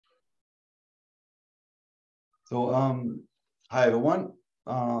Hi everyone.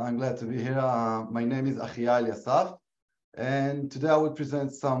 I'm glad to be here. My name is Achiel Yasaf, and today I will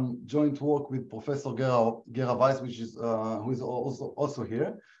present some joint work with Professor Gera Weiss, who is also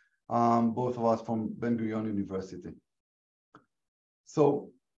here. Both of us from Ben-Gurion University. So,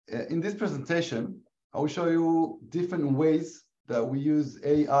 in this presentation, I will show you different ways that we use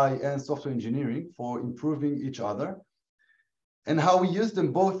AI and software engineering for improving each other, and how we use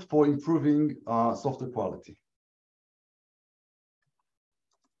them both for improving software quality.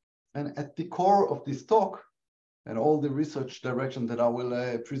 And at the core of this talk and all the research direction that I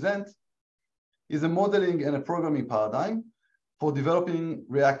will present is a modeling and a programming paradigm for developing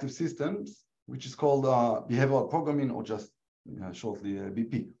reactive systems, which is called behavioral programming, or just shortly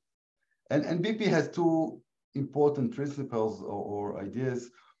BP. And BP has two important principles or ideas.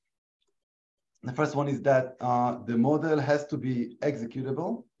 The first one is that the model has to be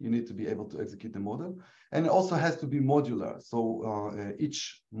executable. You need to be able to execute the model. And it also has to be modular. So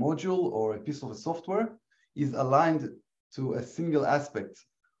each module or a piece of software is aligned to a single aspect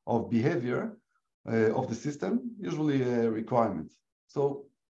of behavior of the system, usually a requirement. So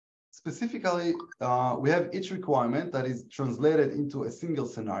specifically, we have each requirement that is translated into a single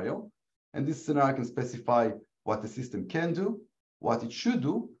scenario. And this scenario can specify what the system can do, what it should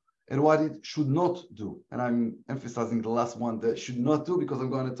do, and what it should not do. And I'm emphasizing the last one, that should not do, because I'm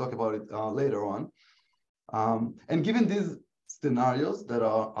going to talk about it later on. And given these scenarios that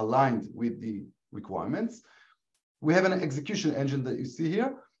are aligned with the requirements, we have an execution engine that you see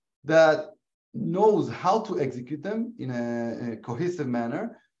here that knows how to execute them in a cohesive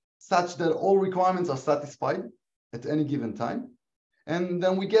manner, such that all requirements are satisfied at any given time. And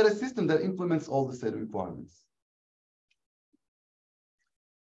then we get a system that implements all the set requirements.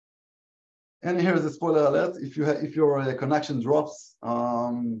 And here's a spoiler alert: if your connection drops.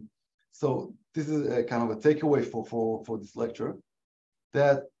 So this is a kind of a takeaway for this lecture,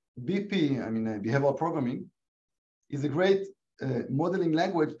 that BP, behavioral programming, is a great modeling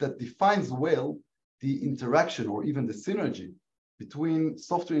language that defines well the interaction or even the synergy between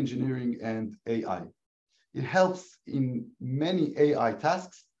software engineering and AI. It helps in many AI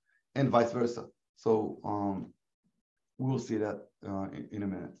tasks and vice versa. So we'll see that in a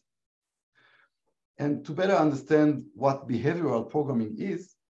minute. And to better understand what behavioral programming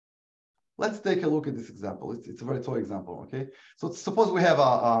is, let's take a look at this example. It's a very toy example, okay? So suppose we have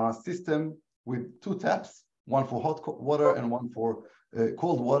a system with two taps, one for hot water and one for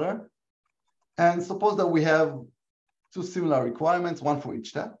cold water. And suppose that we have two similar requirements, one for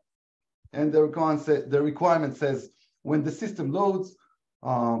each tap. And the requirement says, when the system loads,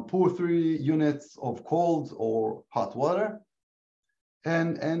 pour 3 units of cold or hot water.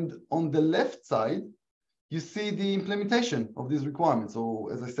 And on the left side, you see the implementation of these requirements. So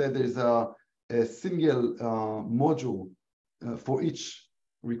as I said, there's a single module for each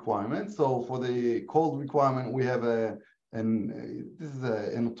requirement. So for the cold requirement, we have this is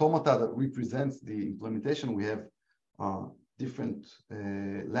an automata that represents the implementation. We have different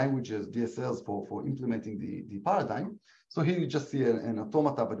languages, DSLs, for implementing the paradigm. So here you just see an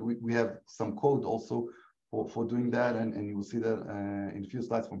automata, but we have some code also for doing that, and you will see that in a few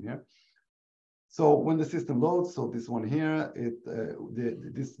slides from here. So when the system loads, so this one here,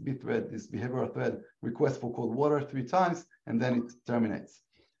 this bit thread, this behavioral thread, requests for cold water 3 times, and then it terminates.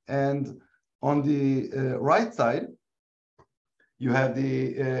 And on the right side, you have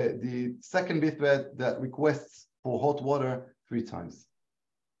the second bit thread that requests for hot water 3 times.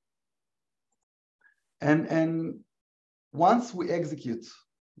 And once we execute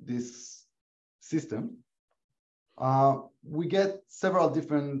this system, we get several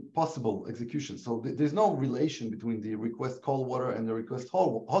different possible executions. So there's no relation between the request cold water and the request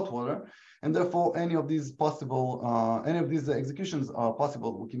hot water, and therefore any of these executions are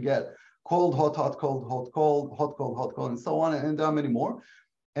possible. We can get cold, hot, hot, cold, hot, cold, hot, cold, hot, cold, and so on, and there are many more.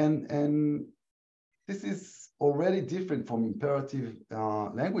 And this is already different from imperative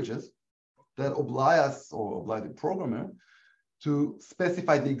languages that oblige the programmer to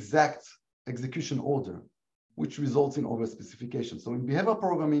specify the exact execution order, which results in overspecification. So in behavioral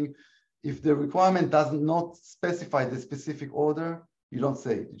programming, if the requirement does not specify the specific order, you don't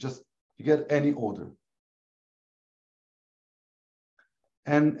say it. You get any order.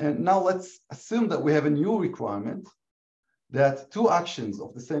 And now let's assume that we have a new requirement that 2 actions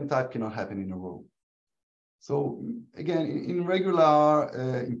of the same type cannot happen in a row. So again, in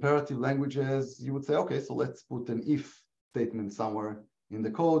regular imperative languages, you would say, okay, so let's put an if statement somewhere in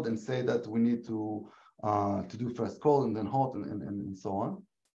the code and say that we need to do first cold and then hot and so on.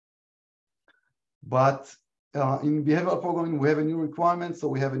 But in behavioral programming, we have a new requirement, so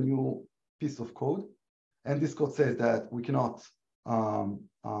we have a new piece of code. And this code says that we cannot,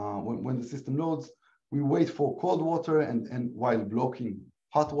 when the system loads, we wait for cold water and while blocking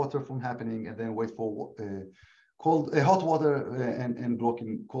hot water from happening, and then wait for hot water and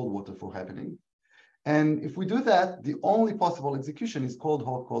blocking cold water from happening. And if we do that, the only possible execution is cold,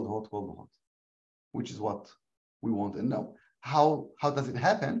 hot, cold, hot, cold, hot, which is what we want. And now, how does it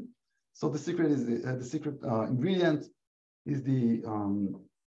happen? So the secret is the secret ingredient is the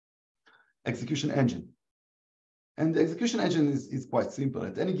execution engine. And the execution engine is quite simple.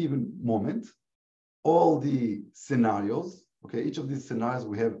 At any given moment, all the scenarios, okay, each of these scenarios,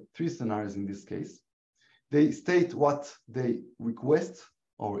 we have 3 scenarios in this case, they state what they request,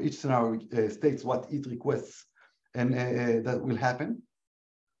 or each scenario states what it requests and that will happen,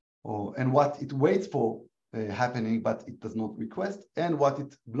 and what it waits for happening, but it does not request, and what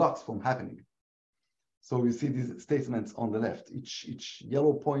it blocks from happening. So you see these statements on the left. Each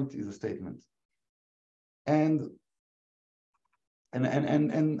yellow point is a statement. And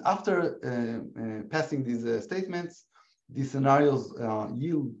after passing these statements, the scenarios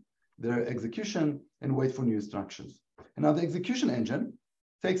yield their execution and wait for new instructions. And now the execution engine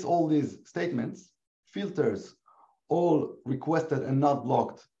takes all these statements, filters all requested and not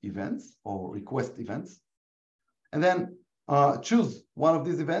blocked events or request events, and then choose one of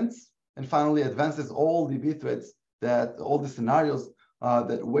these events, and finally advances all the bithreads that all the scenarios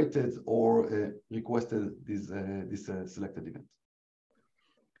that waited or requested this selected event.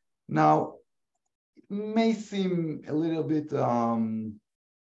 Now, it may seem a little bit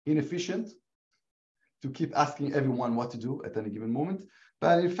inefficient to keep asking everyone what to do at any given moment,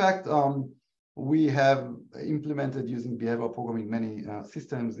 but in fact, we have implemented using behavioral programming many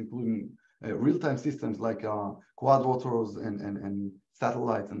systems, including real-time systems like quadrotors and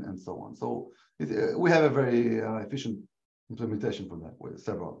satellites and so on. So we have a very efficient implementation for that, with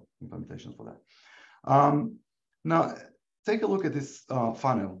several implementations for that. Now, take a look at this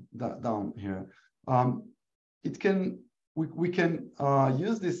funnel down here. We can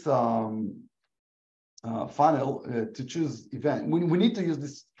use this funnel to choose event. We need to use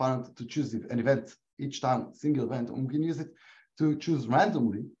this funnel to choose an event each time, single event, and we can use it to choose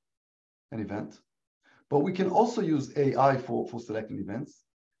randomly an event. But we can also use AI for selecting events,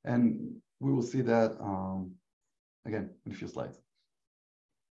 and we will see that again in a few slides.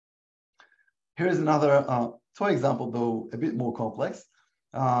 Here is another toy example, though a bit more complex,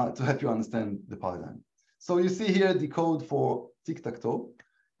 to help you understand the paradigm. So you see here the code for tic-tac-toe,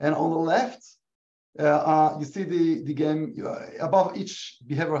 and on the left, you see the game. Above each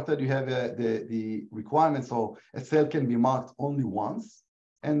behavioral thread, you have the requirements, so a cell can be marked only once,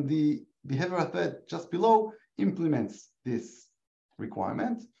 and the behavioral thread just below implements this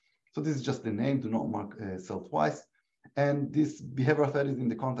requirement. So this is just the name, do not mark a cell twice. And this behavioral thread is in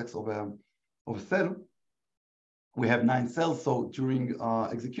the context of a cell. We have 9 cells, so during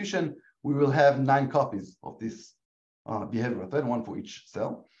execution, we will have 9 copies of this behavioral thread, 1 for each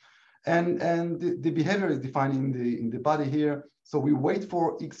cell. And the behavior is defined in the body here. So we wait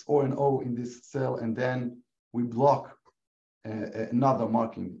for X or an O in this cell, and then we block another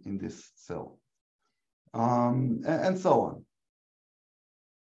marking in this cell, and so on.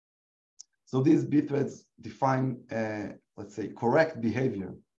 So these bithreads define, let's say, correct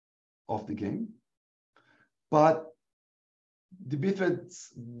behavior of the game, but the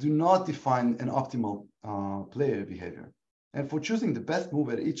bithreads do not define an optimal player behavior. And for choosing the best move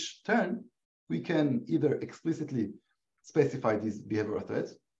at each turn, we can either explicitly specify these behavioral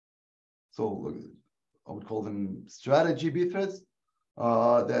threads. So I would call them strategy bithreads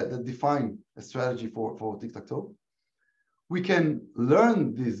that define a strategy for tic-tac-toe. We can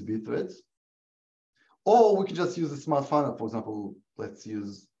learn these bithreads, or we can just use a smart funnel. For example, let's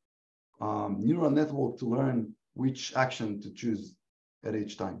use neural network to learn which action to choose at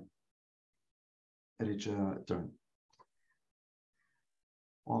each time, at each turn.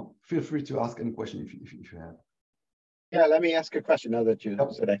 Well, feel free to ask any question if you have. Yeah, let me ask a question now that you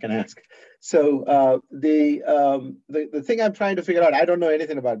said I can ask. So the thing I'm trying to figure out, I don't know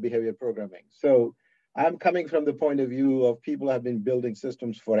anything about behavior programming. So I'm coming from the point of view of people who have been building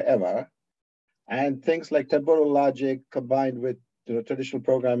systems forever, and things like temporal logic combined with traditional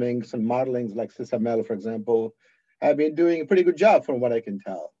programming, some modelings like SysML, for example, have been doing a pretty good job from what I can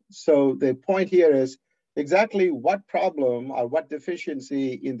tell. So the point here is exactly what problem or what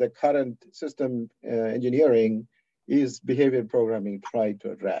deficiency in the current system engineering is behavior programming trying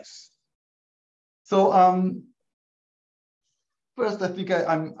to address? So first, I think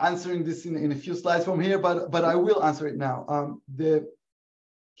I'm answering this in a few slides from here, but I will answer it now. The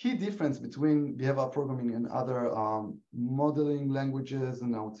key difference between behavioral programming and other modeling languages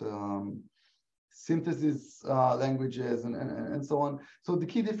and synthesis languages, and so on. So the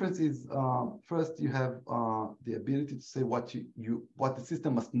key difference is first you have the ability to say what what the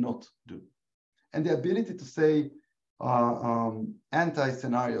system must not do, and the ability to say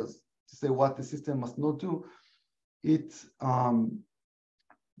anti-scenarios, to say what the system must not do. It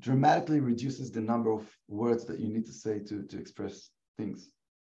dramatically reduces the number of words that you need to say to express things.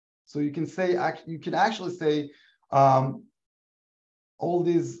 So you can say, you can actually say all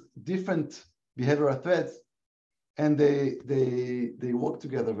these different behavioral threads, and they work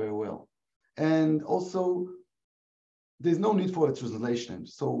together very well. And also, there's no need for a translation.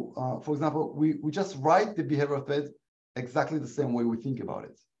 So for example, we just write the behavioral thread exactly the same way we think about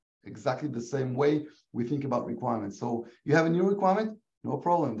it, exactly the same way we think about requirements. So you have a new requirement, no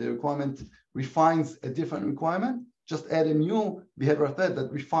problem. The requirement refines a different requirement, just add a new behavioral thread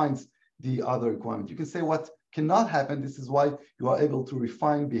that refines the other requirement. You can say what cannot happen. This is why you are able to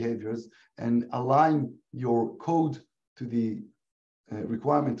refine behaviors and align your code to the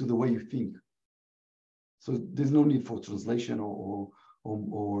requirement, to the way you think. So there's no need for translation or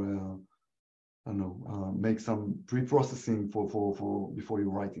I don't know, make some pre-processing before you're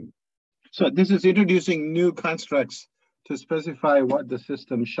writing. So this is introducing new constructs to specify what the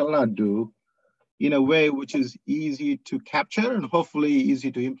system shall not do in a way which is easy to capture and hopefully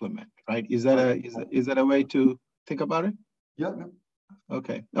easy to implement, right? Is that a way to think about it? Yeah.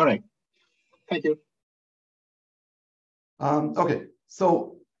 Okay. All right. Thank you. Okay.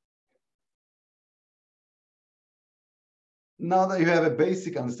 So now that you have a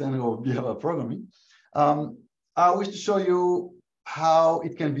basic understanding of behavioral programming, I wish to show you how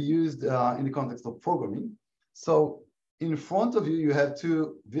it can be used in the context of programming. So in front of you, you have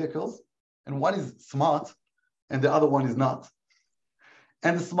two vehicles, and one is smart, and the other one is not.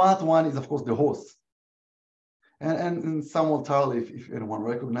 And the smart one is, of course, the horse. And somewhat entirely, if anyone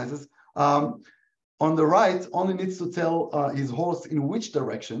recognizes. On the right, only needs to tell his horse in which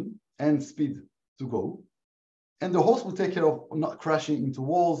direction and speed to go. And the horse will take care of not crashing into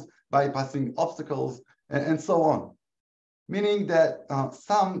walls, bypassing obstacles, and so on. Meaning that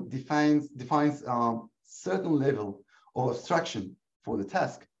some defines certain level of abstraction for the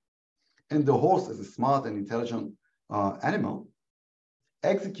task. And the horse, as a smart and intelligent animal,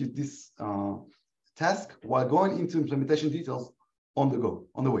 execute this task while going into implementation details on the go,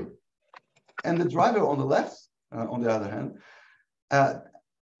 on the way. And the driver on the left, on the other hand,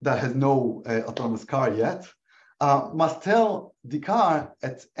 that has no autonomous car yet, must tell the car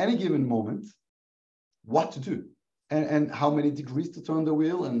at any given moment what to do and how many degrees to turn the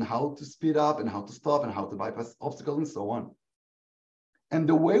wheel and how to speed up and how to stop and how to bypass obstacles and so on. And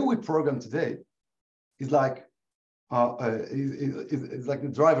the way we program today is like is like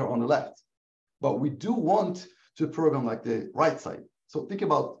the driver on the left, but we do want to program like the right side. So think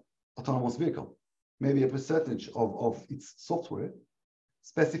about autonomous vehicle. Maybe a percentage of its software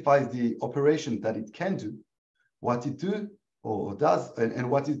specifies the operation that it can do, what it do or does, and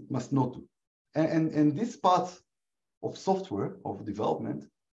what it must not do. And this part of software, of development,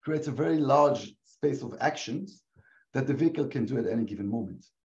 creates a very large space of actions that the vehicle can do at any given moment.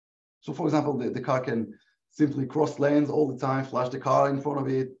 So for example, the car can simply cross lanes all the time, flash the car in front of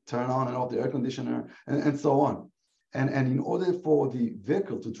it, turn on and off the air conditioner, and so on. And in order for the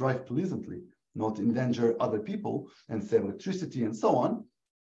vehicle to drive pleasantly, not endanger other people and save electricity and so on,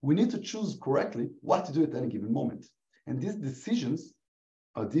 we need to choose correctly what to do at any given moment. And these decisions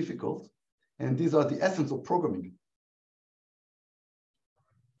are difficult, and these are the essence of programming.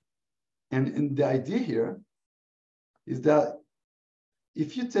 And the idea here is that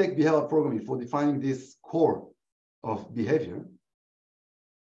if you take behavioral programming for defining this core of behavior,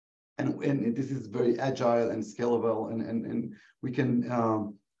 and this is very agile and scalable, and we can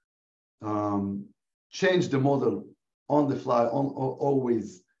change the model on the fly,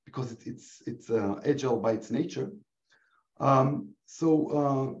 always, because it's agile by its nature.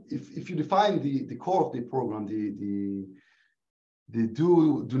 So if you define the core of the program, the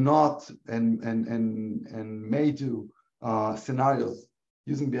do not and may do scenarios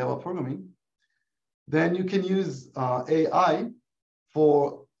using behavioral programming, then you can use AI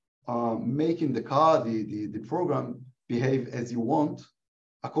for making the car, the program, behave as you want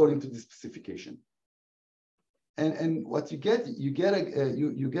according to the specification. And what you get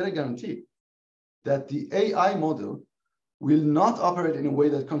a guarantee that the AI model will not operate in a way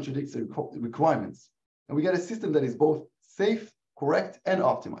that contradicts the requirements. And we get a system that is both safe, correct, and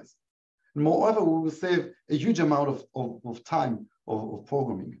optimized. And moreover, we will save a huge amount of time of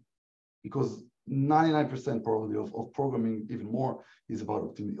programming, because 99% probably of programming, even more, is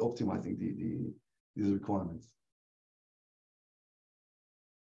about optimizing these requirements.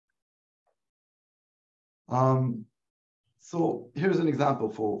 So here's an example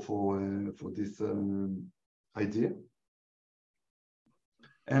for this idea.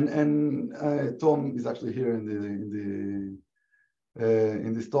 And Tom is actually here in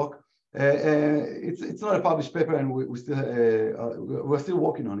this talk. It's not a published paper, and we're still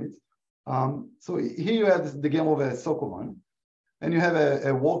working on it. So here you have the game of a soccer one, and you have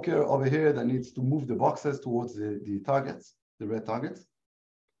a walker over here that needs to move the boxes towards the targets, the red targets.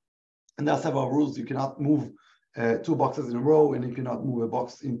 And there are several rules. You cannot move 2 boxes in a row, and you cannot move a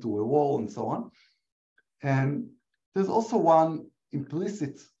box into a wall, and so on. And there's also one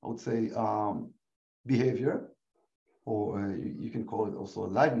implicit, I would say, behavior, or you can call it also a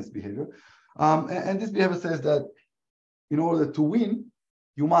liveness behavior. And this behavior says that in order to win,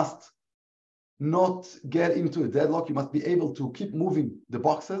 you must not get into a deadlock. You must be able to keep moving the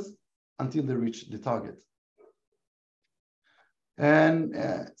boxes until they reach the target. And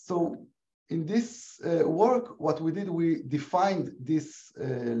so in this work, what we did, we defined this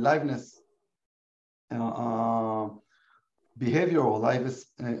liveness behavior or liveness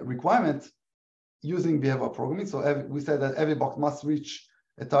requirement using behavioral programming. So we said that every box must reach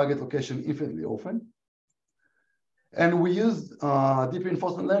a target location infinitely often. And we used deep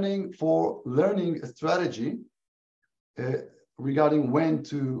reinforcement learning for learning a strategy regarding when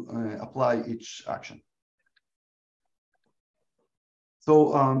to apply each action.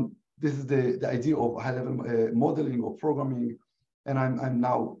 So this is the idea of high-level modeling or programming. And I'm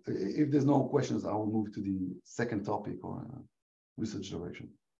now, if there's no questions, I will move to the second topic or research direction.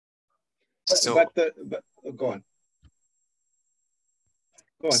 So, go on.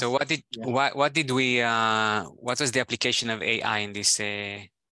 So what was the application of AI in this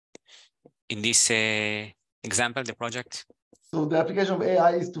example, the project? So the application of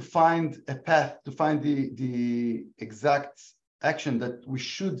AI is to find a path, to find the exact action that we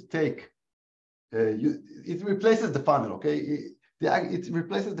should take. It replaces the funnel, okay? It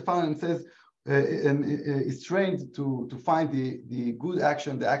replaces the funnel and says, and it's trained to find the good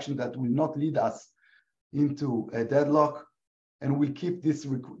action, the action that will not lead us into a deadlock, and will keep this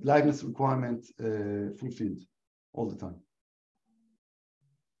liveness requirement fulfilled all the time.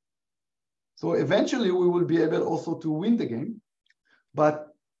 So eventually we will be able also to win the game,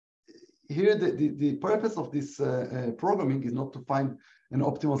 but here the purpose of this programming is not to find an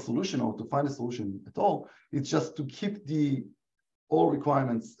optimal solution or to find a solution at all. It's just to keep all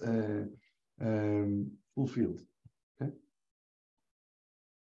requirements fulfilled. Okay.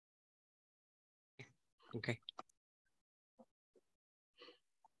 Okay.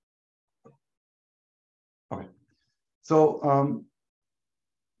 Okay. So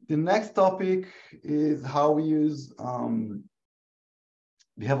the next topic is how we use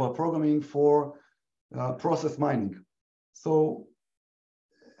behavioral programming for process mining. So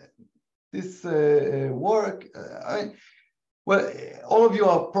this work, well, all of you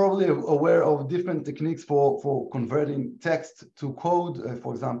are probably aware of different techniques for converting text to code.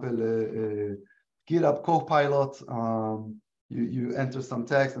 For example, GitHub Copilot. You enter some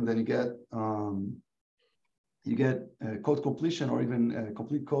text and then you get code completion or even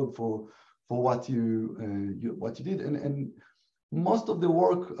complete code for what you did. And most of the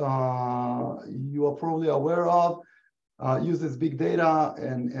work you are probably aware of uses big data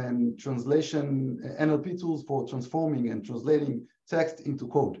and translation NLP tools for transforming and translating text into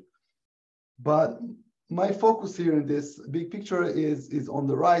code. But my focus here in this big picture is on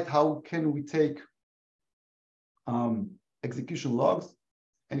the right. How can we take execution logs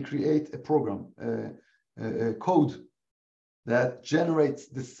and create a program, a code that generates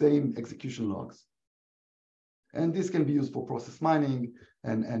the same execution logs? And this can be used for process mining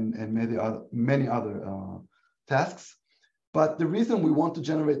and many other tasks. But the reason we want to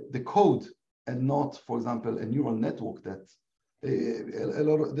generate the code and not, for example, a neural network that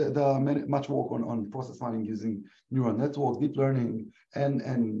there are much work on process mining using neural network, deep learning,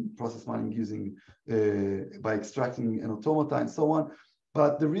 and process mining using by extracting an automata and so on.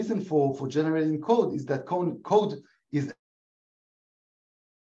 But the reason for generating code is that code is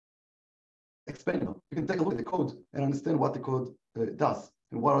explainable. You can take a look at the code and understand what the code does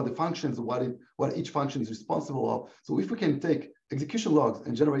and what are the functions, what each function is responsible of. So if we can take execution logs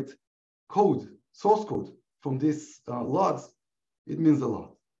and generate code, source code from these logs, it means a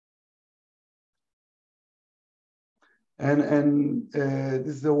lot. And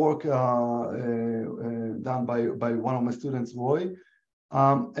this is the work done by one of my students, Roy.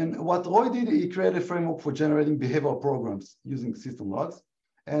 And what Roy did, he created a framework for generating behavioral programs using system logs.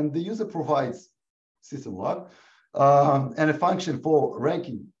 And the user provides system log and a function for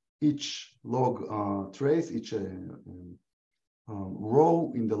ranking each log trace, each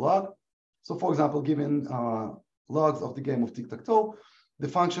row in the log. So for example, given logs of the game of tic-tac-toe, the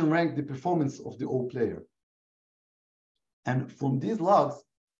function ranked the performance of the O player. And from these logs,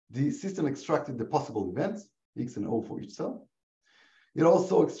 the system extracted the possible events, X and O for each cell. It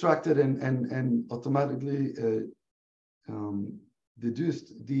also extracted and automatically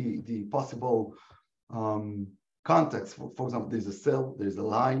deduced the possible context. For example, there's a cell, there's a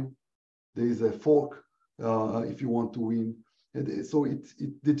line, there is a fork if you want to win. And so it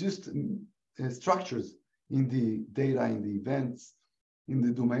deduced structures in the data, in the events, in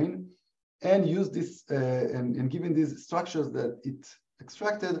the domain, and used this, and given these structures that it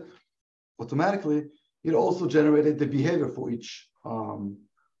extracted automatically, it also generated the behavior for each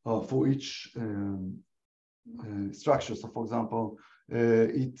structure. So for example,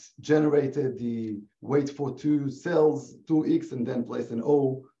 it generated the wait for 2 cells, 2x, and then place an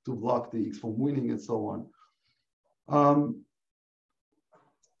O to block the X from winning, and so on.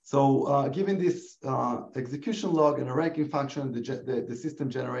 Given this execution log and a ranking function, the system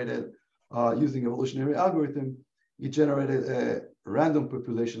generated using evolutionary algorithm, it generated a random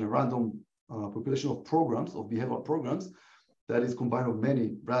population, population of programs, of behavioral programs, that is combined of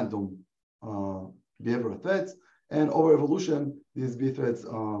many random behavioral threads. And over evolution, these B threads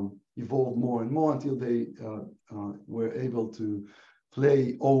evolved more and more until they were able to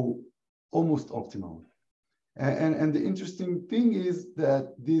play O almost optimally. And the interesting thing is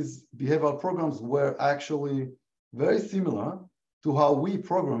that these behavioral programs were actually very similar to how we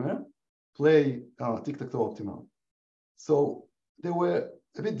programmers play tic-tac-toe optimally. So they were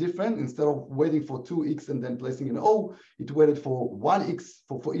a bit different. Instead of waiting for 2x and then placing an O, it waited for 1x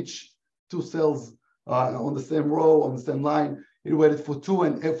for each 2 cells on the same row, on the same line. It waited for 2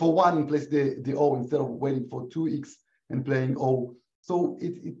 and for 1 and placed the O instead of waiting for 2x and playing O. So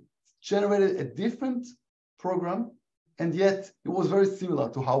it generated a different program, and yet it was very similar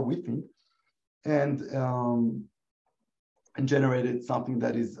to how we think, and generated something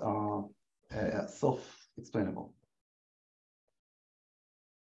that is self-explainable.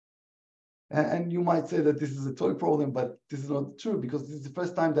 And you might say that this is a toy problem, but this is not true, because this is the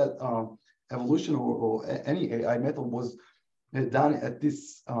first time that evolution or any AI method was done at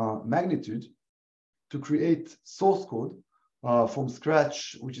this magnitude to create source code from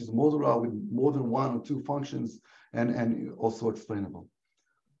scratch, which is modular with more than 1 or 2 functions and also explainable.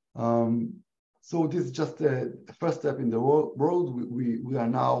 So this is just a first step in the road. We are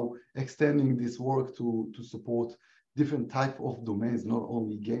now extending this work to support different type of domains, not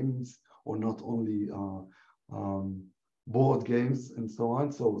only games or not only board games and so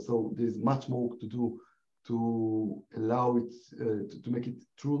on. So there's much more to do to allow it to make it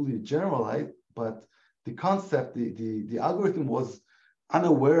truly generalized. But the concept, the algorithm was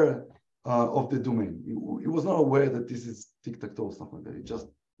unaware of the domain. It was not aware that this is tic-tac-toe or something like that. It just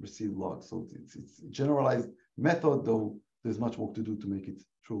received logs. So it's a generalized method, though there's much work to do to make it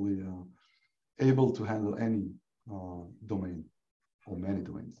truly able to handle any domain or many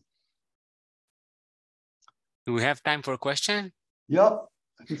domains. Do we have time for a question? Yep,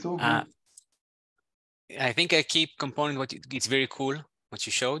 I think so. I think a key component, it's very cool what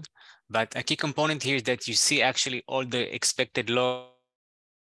you showed, but a key component here is that you see actually all the expected log.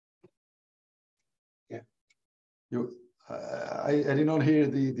 Yeah. I did not hear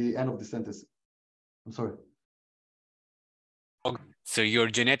the end of the sentence. I'm sorry. So your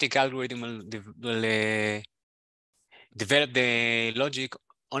genetic algorithm will develop the logic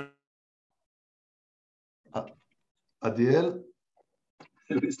on. Adiel?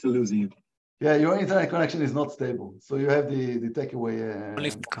 We're still losing you. Yeah, your internet connection is not stable. So you have the takeaway at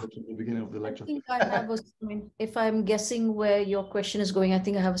the beginning of the lecture. I think I have if I'm guessing where your question is going, I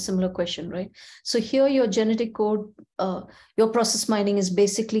think I have a similar question, right? So here your genetic code, your process mining is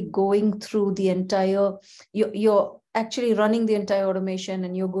basically going through the entire, you're actually running the entire automation,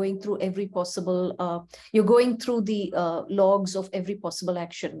 and you're going through every possible, you're going through the logs of every possible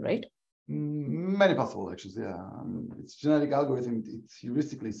action, right? Many possible actions, yeah. It's genetic algorithm, it's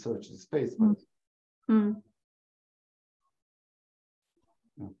heuristically search the space, but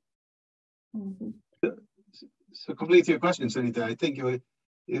yeah. So complete your question, Sunita. I think you're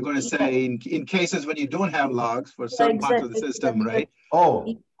going to say in cases when you don't have logs for some parts of the system, right? Oh,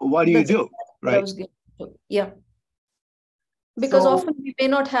 what do you do, right? Yeah. Because often we may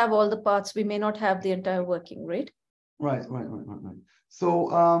not have all the parts, we may not have the entire working, right? Right.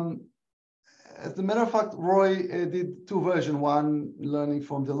 So as a matter of fact, Roy did 2 versions, one learning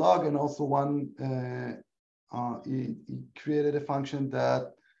from the log, and also one, he created a function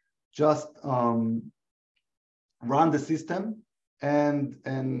that just run the system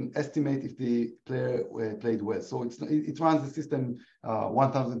and estimate if the player played well. So it runs the system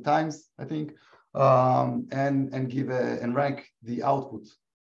 1,000 times, I think, and give and rank the output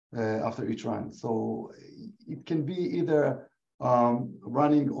after each run. So it can be either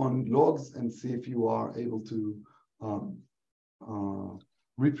running on logs and see if you are able to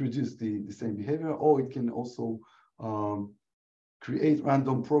reproduce the same behavior, or it can also create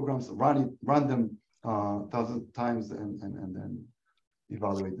random programs, run them 1,000 times and then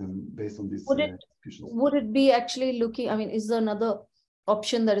evaluate them based on this. Would it be actually looking, I mean, is there another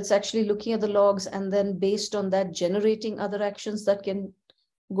option that it's actually looking at the logs and then based on that generating other actions that can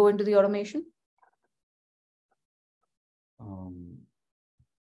go into the automation?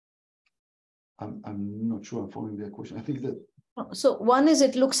 I'm not sure I'm following the question. I think that. So one is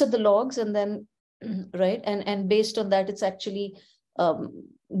it looks at the logs and then, right, and based on that, it's actually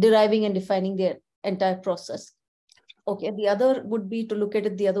deriving and defining the entire process. Okay, the other would be to look at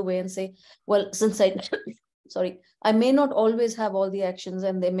it the other way and say, well, since I may not always have all the actions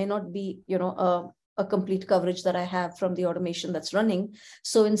and there may not be, a complete coverage that I have from the automation that's running.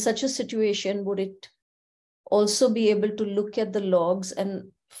 So in such a situation, would it also be able to look at the logs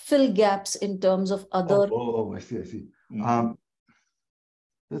and fill gaps in terms of other? I see.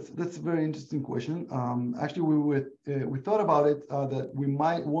 That's a very interesting question. Actually, we thought about it that we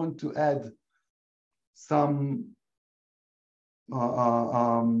might want to add some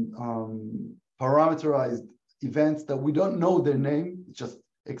parameterized events that we don't know their name, just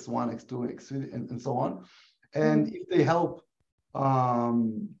X1, X2, X3, and so on. And if they help,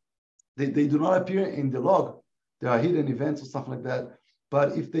 they do not appear in the log. There are hidden events or stuff like that.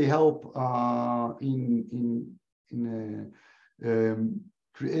 But if they help in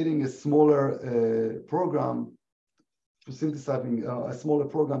creating a smaller program, synthesizing a smaller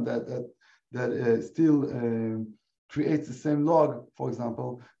program that still creates the same log, for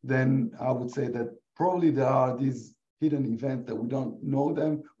example, then I would say that probably there are these hidden events that we don't know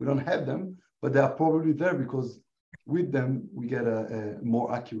them, we don't have them, but they are probably there because with them we get a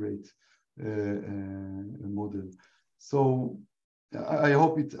more accurate model. So I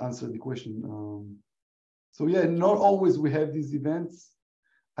hope it answered the question. So yeah, not always we have these events.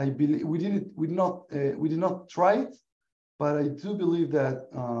 I believe we did not try it, but I do believe that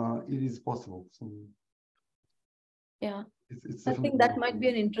it is possible. So yeah, it's I think that might be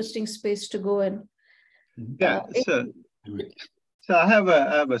an interesting space to go in. Yeah, so I have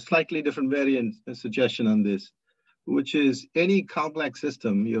a slightly different variant suggestion on this, which is any complex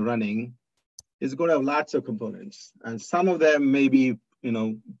system you're running is going to have lots of components, and some of them may be,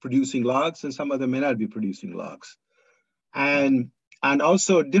 producing logs, and some of them may not be producing logs, and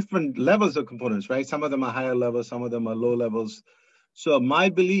also different levels of components, right? Some of them are higher levels, some of them are low levels. So my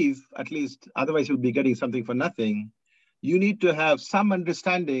belief, at least, otherwise you'll be getting something for nothing. You need to have some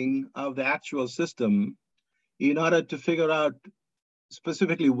understanding of the actual system in order to figure out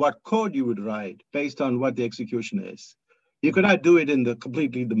specifically what code you would write based on what the execution is. You cannot do it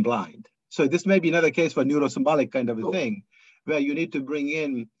completely blind. So this may be another case for neurosymbolic kind of a thing, where you need to bring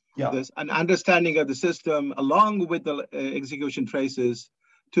in an understanding of the system along with the execution traces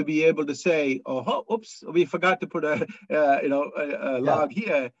to be able to say, oh, oops, we forgot to put a log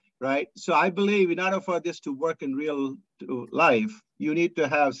here, right? So I believe in order for this to work in real life, you need to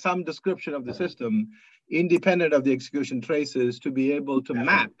have some description of the system independent of the execution traces to be able to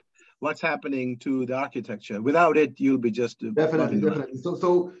map what's happening to the architecture. Without it, you'll be just definitely.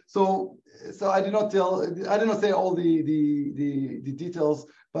 So I did not say all the details,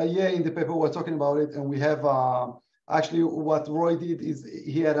 but yeah, in the paper we're talking about it, and we have actually what Roy did is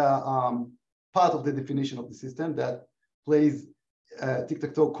he had a part of the definition of the system that plays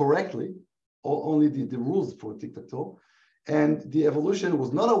tic-tac-toe correctly, or only the rules for tic-tac-toe, and the evolution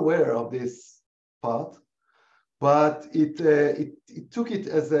was not aware of this part, but it took it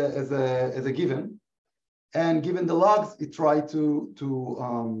as a given, and given the logs, it tried to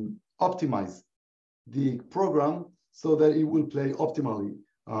optimize the program so that it will play optimally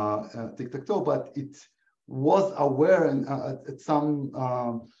tic-tac-toe. But it was aware, and at some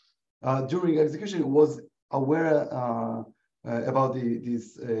during execution, it was aware about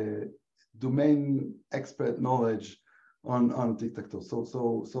this domain expert knowledge on tic-tac-toe.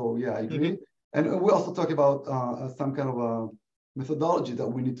 So yeah, I agree. And we also talk about some kind of a methodology that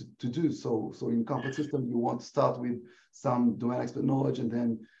we need to do. So in complex system, you want to start with some domain expert knowledge and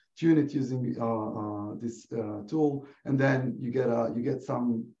then tune it using this tool, and then you get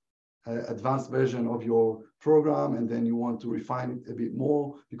some advanced version of your program, and then you want to refine it a bit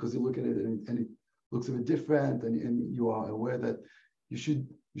more because you look at it and it looks a bit different, and you are aware that you should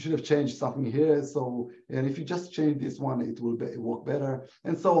have changed something here. So, and if you just change this one, it will work better,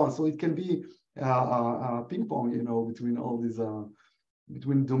 and so on. So it can be ping pong, you know, between all these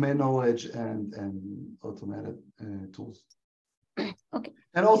between domain knowledge and automated tools. Okay.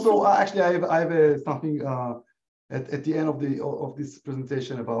 And also, actually, I have something at the end of this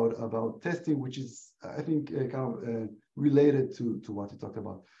presentation about testing, which is, I think, kind of related to what you talked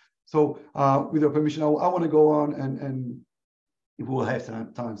about. So, with your permission, I want to go on and if we'll have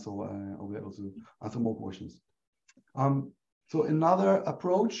time, so I'll be able to answer more questions. So another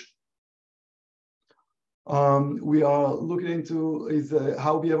approach we are looking into is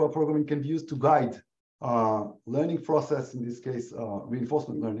how behavioral programming can be used to guide learning process, in this case,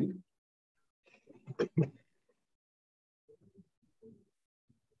 reinforcement learning.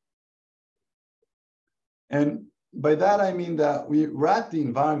 And by that, I mean that we wrap the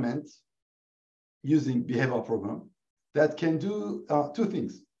environment using behavioral program that can do two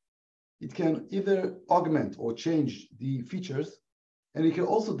things. It can either augment or change the features, and it can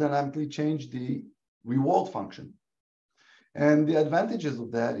also dynamically change the reward function. And the advantages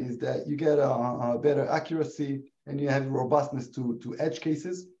of that is that you get a better accuracy and you have robustness to edge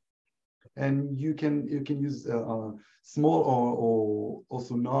cases. And you can use small or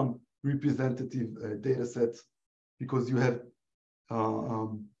also non-representative data sets because you have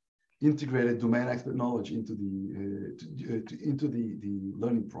integrated domain expert knowledge into the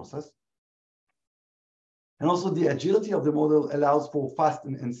learning process. And also the agility of the model allows for fast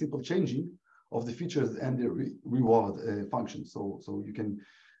and simple changing of the features and the reward function. So you can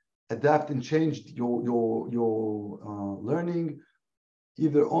adapt and change your learning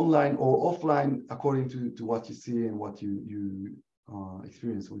either online or offline according to what you see and what you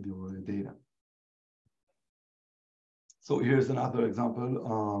experience with your data. So here's another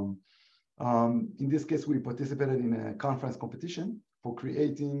example. In this case, we participated in a conference competition for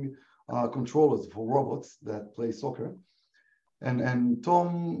creating controllers for robots that play soccer. And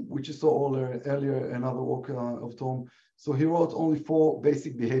Tom, which you saw earlier, another work of Tom, so he wrote only 4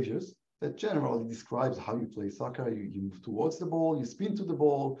 basic behaviors that generally describes how you play soccer. You move towards the ball, you spin to the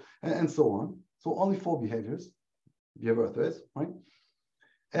ball, and so on. So only 4 behaviors, behavioral threads, right?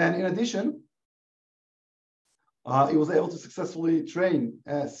 And in addition, he was able to successfully train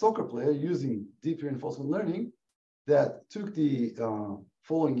a soccer player using deep reinforcement learning that took the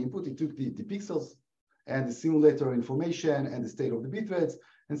following input. It took the pixels and the simulator information and the state of the bit threads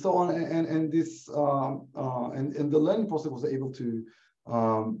and so on. And this and the learning process was able to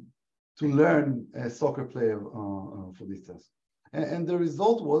learn a soccer player for this test. And the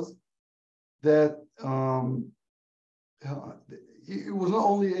result was that it was not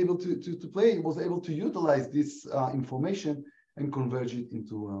only able to play, it was able to utilize this information and converge it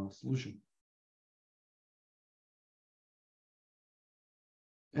into a solution.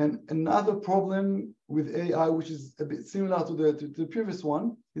 And another problem with AI, which is a bit similar to the previous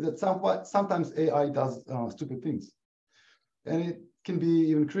one, is that sometimes AI does stupid things. And it can be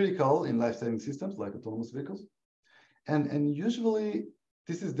even critical in life-saving systems like autonomous vehicles. And usually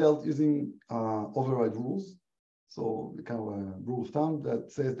this is dealt using override rules. So kind of a rule of thumb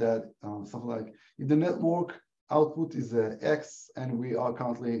that says that something like if the network output is X and we are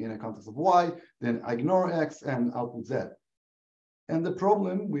currently in a context of Y, then I ignore X and output Z. And the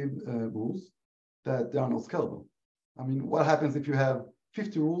problem with rules that they are not scalable. I mean, what happens if you have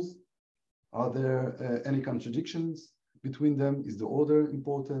 50 rules? Are there any contradictions between them? Is the order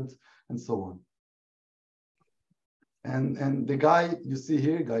important? And so on. And the guy you see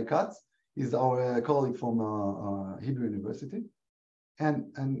here, Guy Katz, is our colleague from Hebrew University.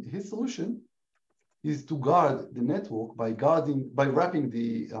 And his solution is to guard the network by wrapping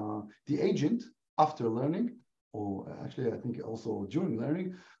the agent after learning, or actually I think also during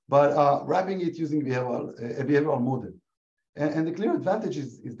learning, but wrapping it using a behavioral model. And the clear advantage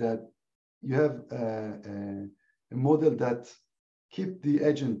is that you have a model that keeps the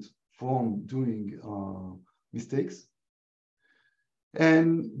agent from doing mistakes.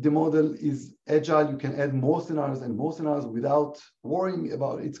 And the model is agile. You can add more scenarios and more scenarios without worrying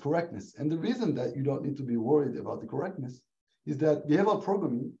about its correctness. And the reason that you don't need to be worried about the correctness is that behavioral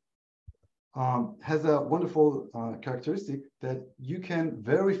programming has a wonderful characteristic that you can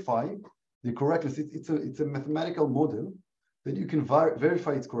verify the correctness. It's a mathematical model that you can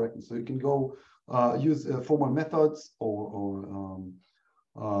verify its correctness. So you can go use formal methods or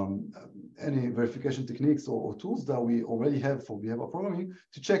any verification techniques or tools that we already have for behavioral programming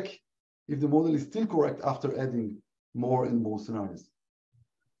to check if the model is still correct after adding more and more scenarios.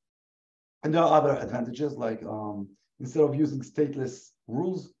 And there are other advantages, like instead of using stateless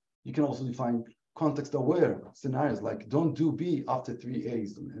rules, you can also define context-aware scenarios, like don't do B after 3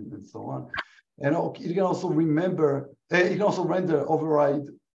 A's and so on. And it can also it can also render override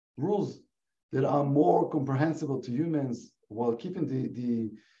rules that are more comprehensible to humans while keeping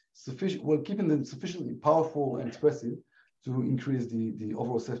them sufficiently powerful and expressive to increase the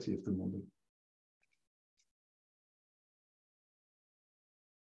overall safety of the model.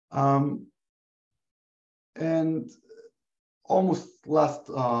 And almost last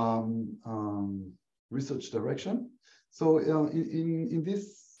research direction. So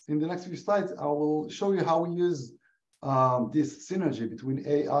in the next few slides, I will show you how we use this synergy between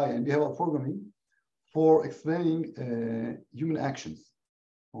AI and behavioral programming for explaining human actions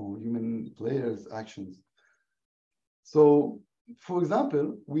or human players' actions. So, for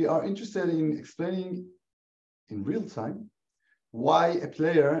example, we are interested in explaining in real time why a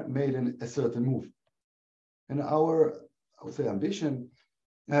player made a certain move. And our, I would say, ambition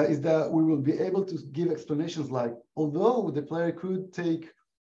is that we will be able to give explanations like, although the player could take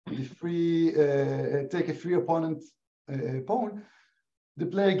a free opponent pawn, the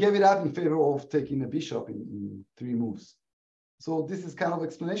player gave it up in favor of taking a bishop in 3 moves. So this is kind of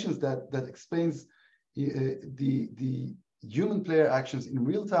explanations that explains the human player actions in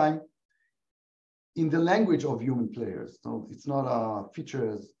real time in the language of human players. So it's not a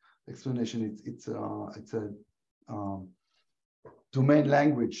features explanation. It's a domain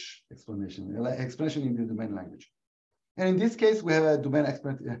language explanation in the domain language. And in this case, we have a domain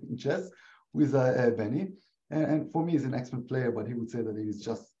expert in chess with Benny. And for me, he's an excellent player, but he would say that he is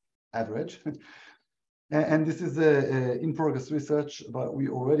just average. And this is in progress research, but we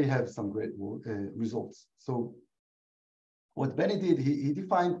already have some great results. So what Benny did, he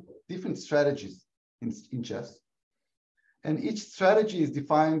defined different strategies in chess. And each strategy is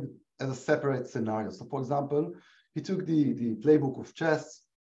defined as a separate scenario. So for example, he took the playbook of chess,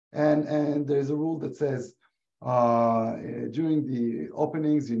 and there's a rule that says during the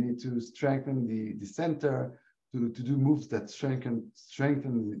openings, you need to strengthen the center to do moves that strengthen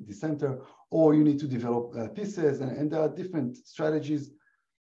the center, or you need to develop pieces, and there are different strategies.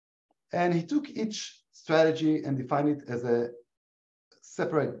 And he took each strategy and defined it as a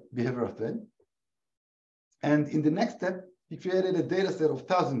separate behavioral thread. And in the next step, he created a data set of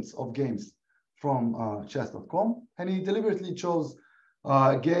thousands of games from chess.com, and he deliberately chose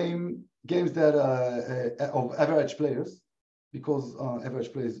games that of average players, because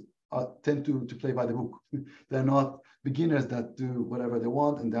average players tend to play by the book. They're not beginners that do whatever they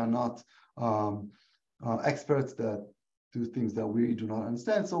want, and they're not experts that do things that we do not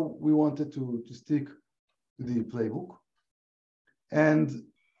understand. So we wanted to stick to the playbook. And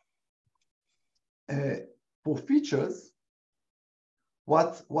for features,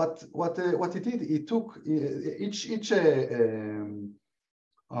 what he did, he took each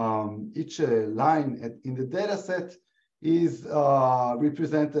line in the data set is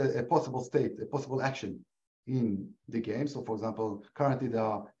represent a possible state, a possible action in the game. So for example, currently there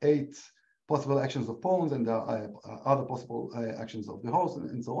are 8 possible actions of pawns, and there are other possible actions of the horse,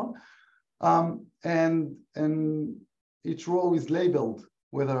 and so on. And each row is labeled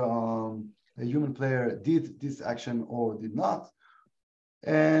whether a human player did this action or did not.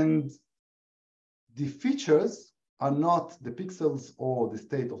 And the features are not the pixels or the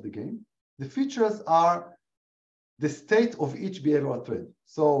state of the game. The features are the state of each behavioral thread.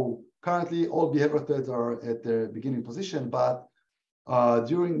 So currently all behavioral threads are at their beginning position, but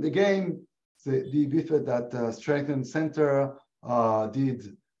during the game, the bit thread that strengthened center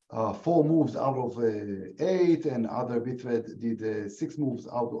did 4 moves out of 8, and other bit thread did 6 moves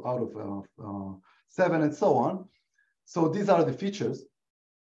out of 7, and so on. So these are the features.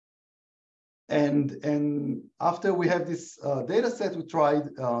 And after we have this data set, we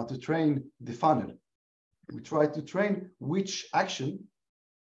tried to train the funnel. We tried to train which action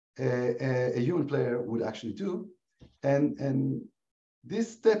a human player would actually do. And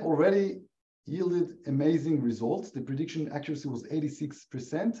this step already yielded amazing results. The prediction accuracy was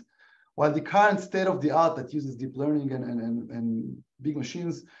 86%, while the current state of the art that uses deep learning and big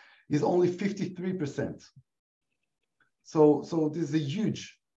machines is only 53%. So this is a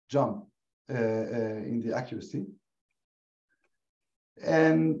huge jump in the accuracy.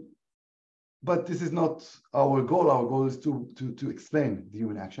 But this is not our goal. Our goal is to explain the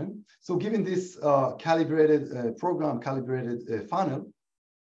human action. So given this calibrated calibrated funnel,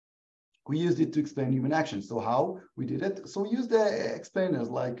 we used it to explain human action. So how we did it? So we used the explainers,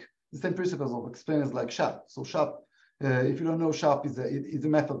 like the same principles of explainers like SHAP. So SHAP, if you don't know, SHAP is a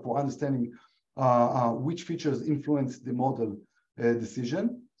method for understanding which features influence the model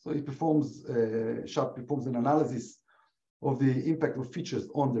decision. So it performs, SHAP performs an analysis of the impact of features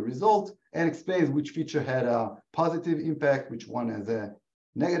on the result and explains which feature had a positive impact, which one has a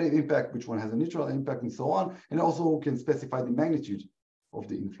negative impact, which one has a neutral impact, and so on. And also can specify the magnitude of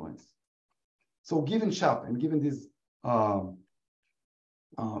the influence. So given SHAP and given these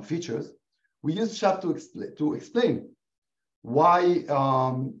features, we use SHAP to explain why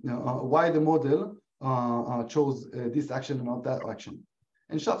the model chose this action and not that action.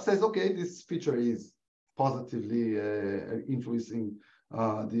 And SHAP says, okay, this feature is positively influencing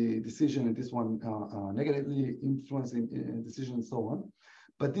the decision, and this one negatively influencing the decision, and so on.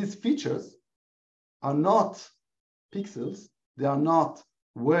 But these features are not pixels. They are not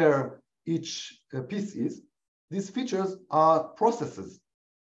where each piece is. These features are processes.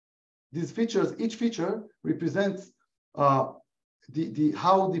 These features, each feature represents how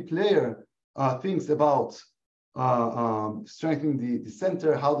the player thinks about strengthening the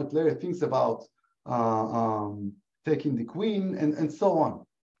center, how the player thinks about taking the queen, and so on.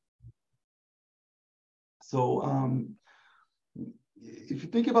 So if you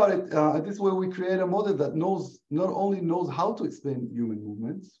think about it, this way we create a model that not only knows how to explain human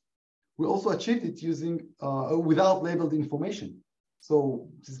movements, we also achieved it using without labeled information. So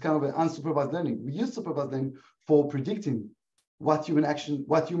this is kind of an unsupervised learning. We use supervised learning for predicting what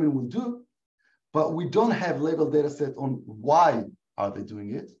human will do, but we don't have labeled data set on why are they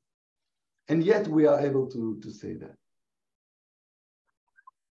doing it. And yet we are able to say that.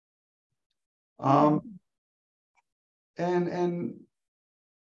 And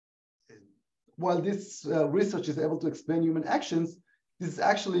while this research is able to explain human actions, this is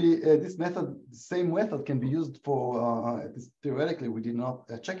actually, this method, the same method can be used for, theoretically, we did not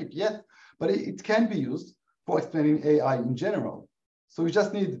check it yet, but it can be used for explaining AI in general. So you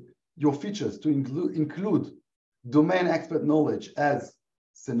just need your features to include domain expert knowledge as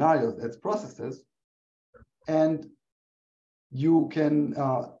scenarios, as processes, and you can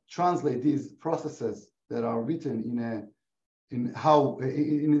translate these processes that are written in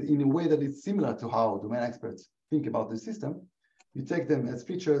a way that is similar to how domain experts think about the system. You take them as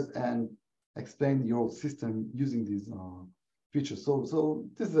features and explain your system using these features. So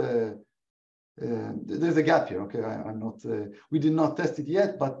this is there's a gap here. Okay, I'm not. We did not test it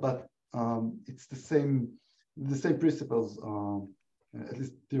yet, but it's the same principles. At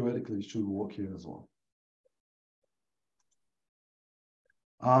least theoretically, should work here as well.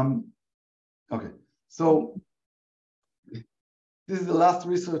 Okay, so this is the last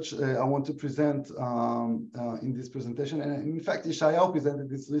research I want to present in this presentation. And in fact, Ishayahu presented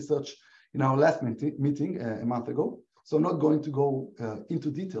this research in our last meeting a month ago. So I'm not going to go into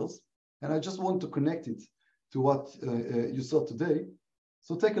details. And I just want to connect it to what you saw today.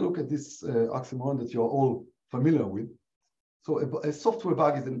 So take a look at this oxymoron that you're all familiar with. So a software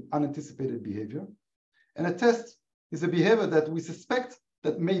bug is an unanticipated behavior. And a test is a behavior that we suspect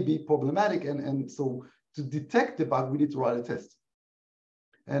that may be problematic. And so to detect the bug, we need to write a test.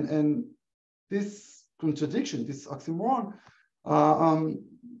 And this contradiction, this oxymoron,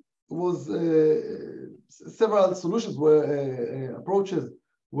 was several solutions were approaches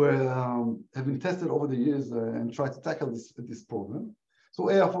have been tested over the years and tried to tackle this problem. So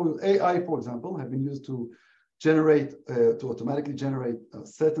AI, for example, have been used to automatically generate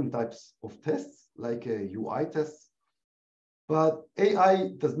certain types of tests, like UI tests. But AI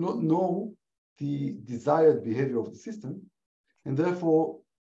does not know the desired behavior of the system, and therefore,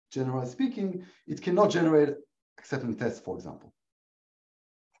 generally speaking, it cannot generate acceptance tests, for example.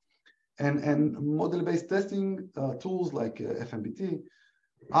 And model-based testing tools like FMBT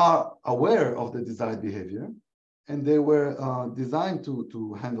are aware of the desired behavior, and they were designed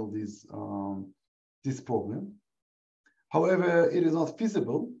to handle this problem. However, it is not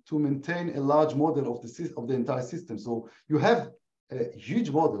feasible to maintain a large model of the entire system. So you have a huge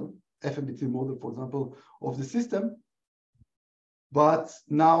model, FMBT model, for example, of the system, but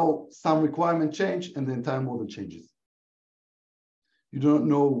now some requirement change and the entire model changes. You don't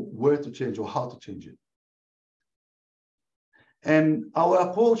know where to change or how to change it. And our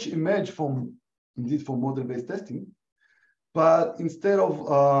approach emerged from model-based testing, but instead of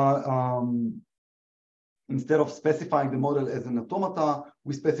specifying the model as an automata,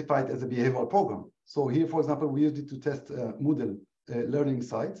 we specify it as a behavioral program. So here, for example, we used it to test Moodle learning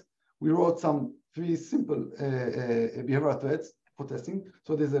sites. We wrote some 3 simple behavioral threads for testing.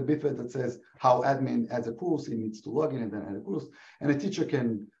 So there's a bit thread that says how admin adds a course, he needs to log in and then add a course. And a teacher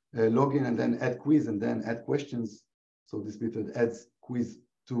can log in and then add quiz and then add questions. So this method adds quiz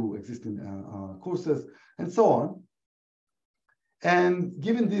to existing courses and so on. And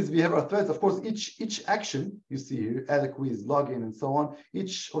given these behavioral threads, of course, each action you see here, add a quiz, log in, and so on,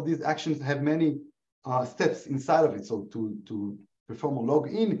 each of these actions have many steps inside of it. So to perform a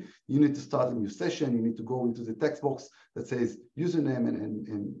login, you need to start a new session. You need to go into the text box that says username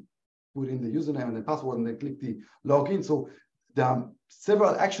and put in the username and the password, and then click the login. So there are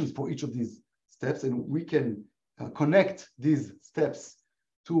several actions for each of these steps, and we can connect these steps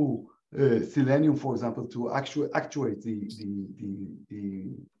to Selenium, for example, to actuate the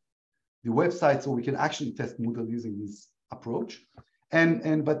website, so we can actually test Moodle using this approach.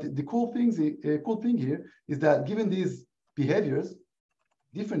 But the cool thing here is that given these behaviors,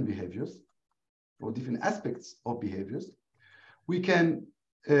 different behaviors, or different aspects of behaviors, we can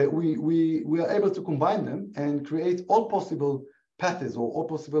we are able to combine them and create all possible paths or all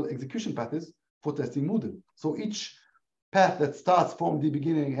possible execution paths for testing Moodle. So each path that starts from the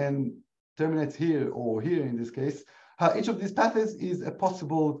beginning and terminates here or here in this case, each of these paths is a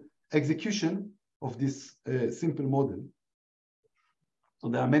possible execution of this simple model. So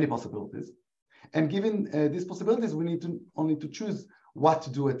there are many possibilities. And given these possibilities, we need to only to choose what to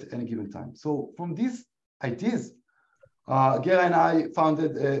do at any given time. So from these ideas, Gera and I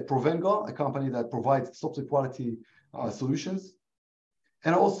founded Provengo, a company that provides software quality solutions.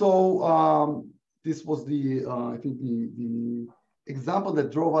 And also, this was the I think the example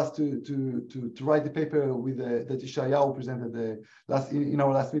that drove us to write the paper with that Ishayahu presented in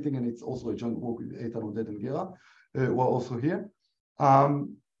our last meeting, and it's also a joint work with Eitan Oded and Gera, who are also here.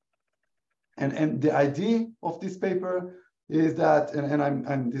 And the idea of this paper is that,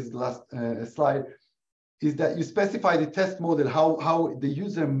 and this is the last slide, is that you specify the test model, how the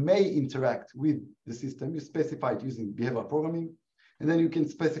user may interact with the system. You specify it using behavioral programming, and then you can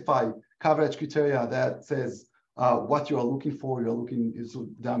specify coverage criteria that says what you are looking for. So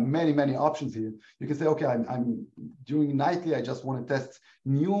there are many options here. You can say, okay, I'm doing nightly, I just want to test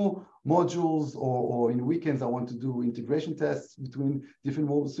new modules, or in weekends, I want to do integration tests between different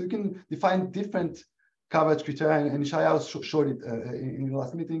modules. So you can define different coverage criteria, and Ishayahu showed it in the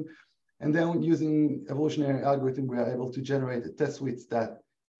last meeting. And then using evolutionary algorithm, we are able to generate test suites that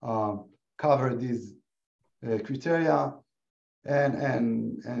cover these criteria.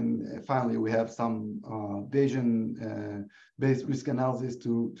 And finally, we have some Bayesian-based risk analysis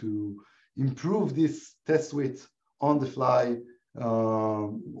to improve this test suite on the fly.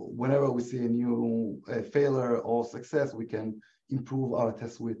 Whenever we see a new failure or success, we can improve our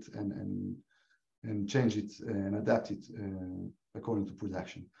test suite and change it and adapt it according to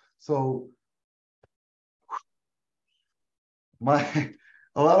production. So a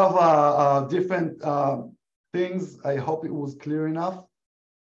lot of different things. I hope it was clear enough.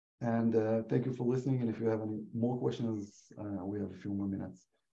 And thank you for listening. And if you have any more questions, we have a few more minutes.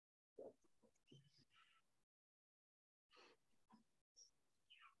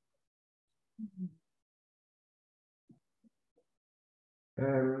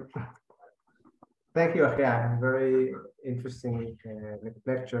 Thank you, Achia. Very interesting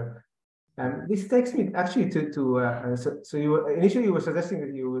lecture. This takes me actually so you initially you were suggesting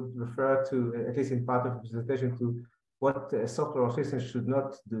that you would refer to, at least in part of the presentation, to what software or systems should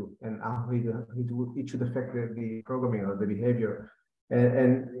not do and how it should affect the programming or the behavior.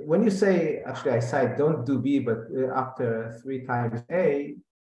 And when you say, actually I cite don't do B, but after 3 times A,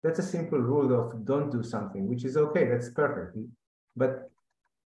 that's a simple rule of don't do something, which is okay, that's perfect. But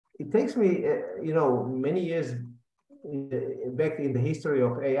it takes me, many years back in the history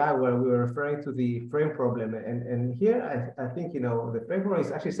of AI, where we were referring to the frame problem. And here, I think, the frame problem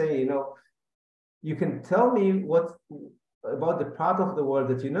is actually saying, you can tell me what about the part of the world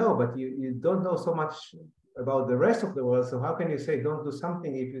that you know, but you don't know so much about the rest of the world. So how can you say don't do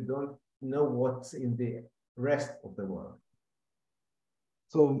something if you don't know what's in the rest of the world?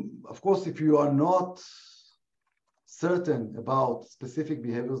 So, of course, if you are not certain about specific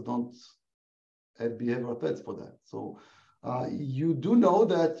behaviors, don't add behavioral threads for that. So you do know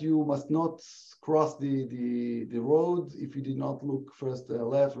that you must not cross the road if you did not look first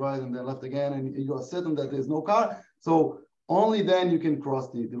left, right, and then left again, and you are certain that there's no car. So only then you can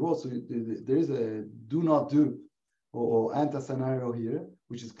cross the road. So there is a do not do or anti-scenario here,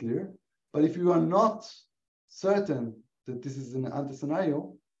 which is clear. But if you are not certain that this is an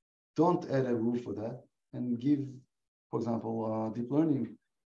anti-scenario, don't add a rule for that, and give, for example, deep learning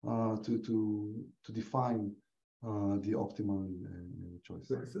to define the optimal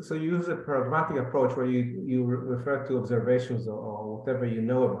choice. So you use a pragmatic approach where you refer to observations or whatever you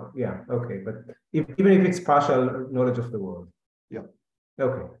know about. Yeah, okay. But even if it's partial knowledge of the world. Yeah.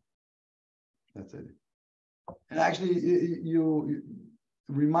 Okay. That's it. And actually, you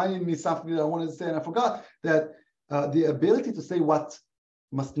reminded me something that I wanted to say, and I forgot that the ability to say what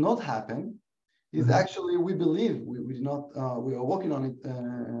must not happen is actually, we believe, we did not, we are working on it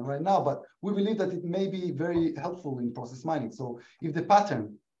right now, but we believe that it may be very helpful in process mining. So if the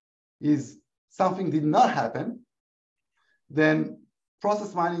pattern is something did not happen, then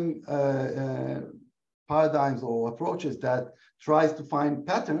process mining paradigms or approaches that tries to find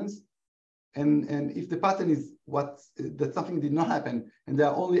patterns, and if the pattern is that something did not happen, and they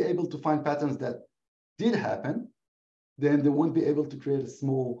are only able to find patterns that did happen, then they won't be able to create a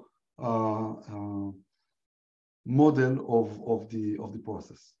small model of the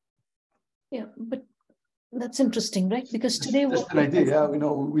process. Yeah, but that's interesting, right? Because today just an idea. Yeah,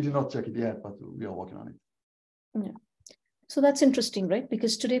 we did not check it yet, but we are working on it. Yeah. So that's interesting, right?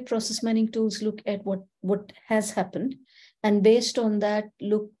 Because today process mining tools look at what has happened, and based on that,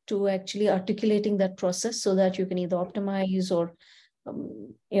 look to actually articulating that process so that you can either optimize or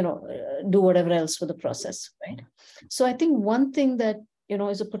do whatever else with the process, right? So I think one thing that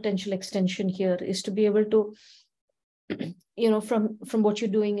is a potential extension here is to be able to, from what you're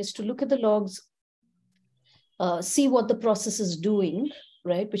doing, is to look at the logs, see what the process is doing,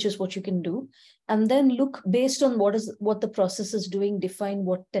 right? Which is what you can do, and then look based on what the process is doing, define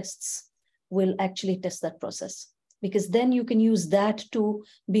what tests will actually test that process, because then you can use that to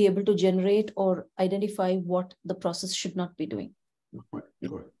be able to generate or identify what the process should not be doing. Right.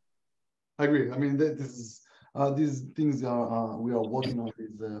 Correct. I agree. I mean, this is these things are we are working on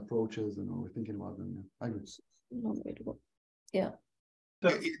these approaches, and we're thinking about them. Yeah. I agree. Long way to go. Yeah.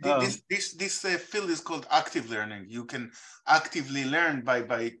 This field is called active learning. You can actively learn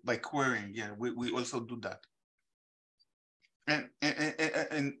by querying. Yeah, we also do that. And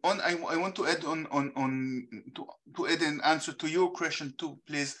I want to add to add an answer to your question too,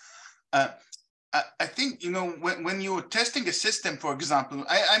 please. I think when you're testing a system, for example,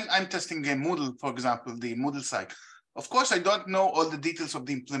 I'm testing a Moodle, for example, the Moodle site. Of course, I don't know all the details of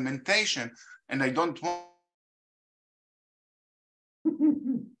the implementation, and I don't want.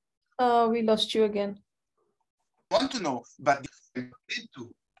 We lost you again. Want to know, but I need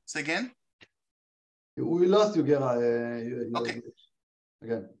to. Say again. We lost you, Gera. Okay.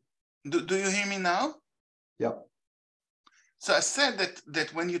 Again. Do you hear me now? Yeah. So I said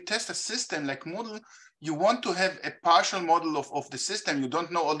that when you test a system like Moodle, you want to have a partial model of the system. You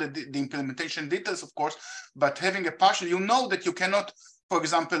don't know all the implementation details, of course, but having a partial, that you cannot, for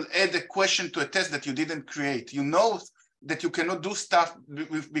example, add a question to a test that you didn't create. You know that you cannot do stuff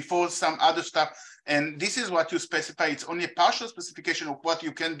before some other stuff. And this is what you specify. It's only a partial specification of what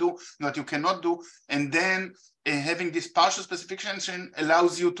you can do, what you cannot do. And then having this partial specification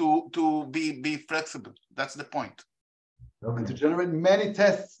allows you to be flexible. That's the point. And to generate many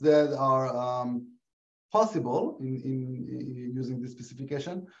tests that are possible in using this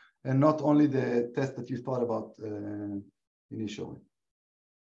specification, and not only the test that you thought about initially.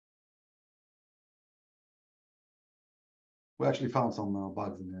 We actually found some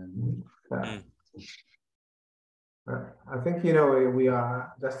bugs in there. I think we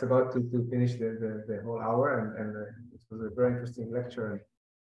are just about to finish the whole hour, and it was a very interesting lecture.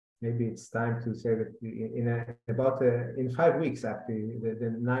 Maybe it's time to say that in 5 weeks, actually,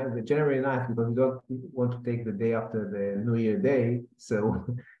 the January 9th, because we don't want to take the day after the New Year Day. So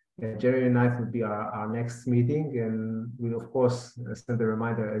January 9th will be our next meeting, and we'll of course send a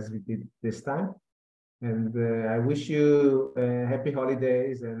reminder as we did this time. And I wish you happy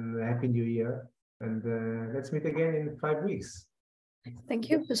holidays and happy New Year. And let's meet again in 5 weeks. Thank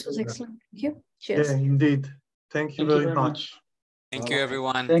you. This was excellent. Thank you. Cheers. Yeah, indeed. Thank you very much. Thank you,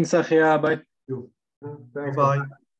 everyone. Thanks, Achia. Bye. Thanks. Bye.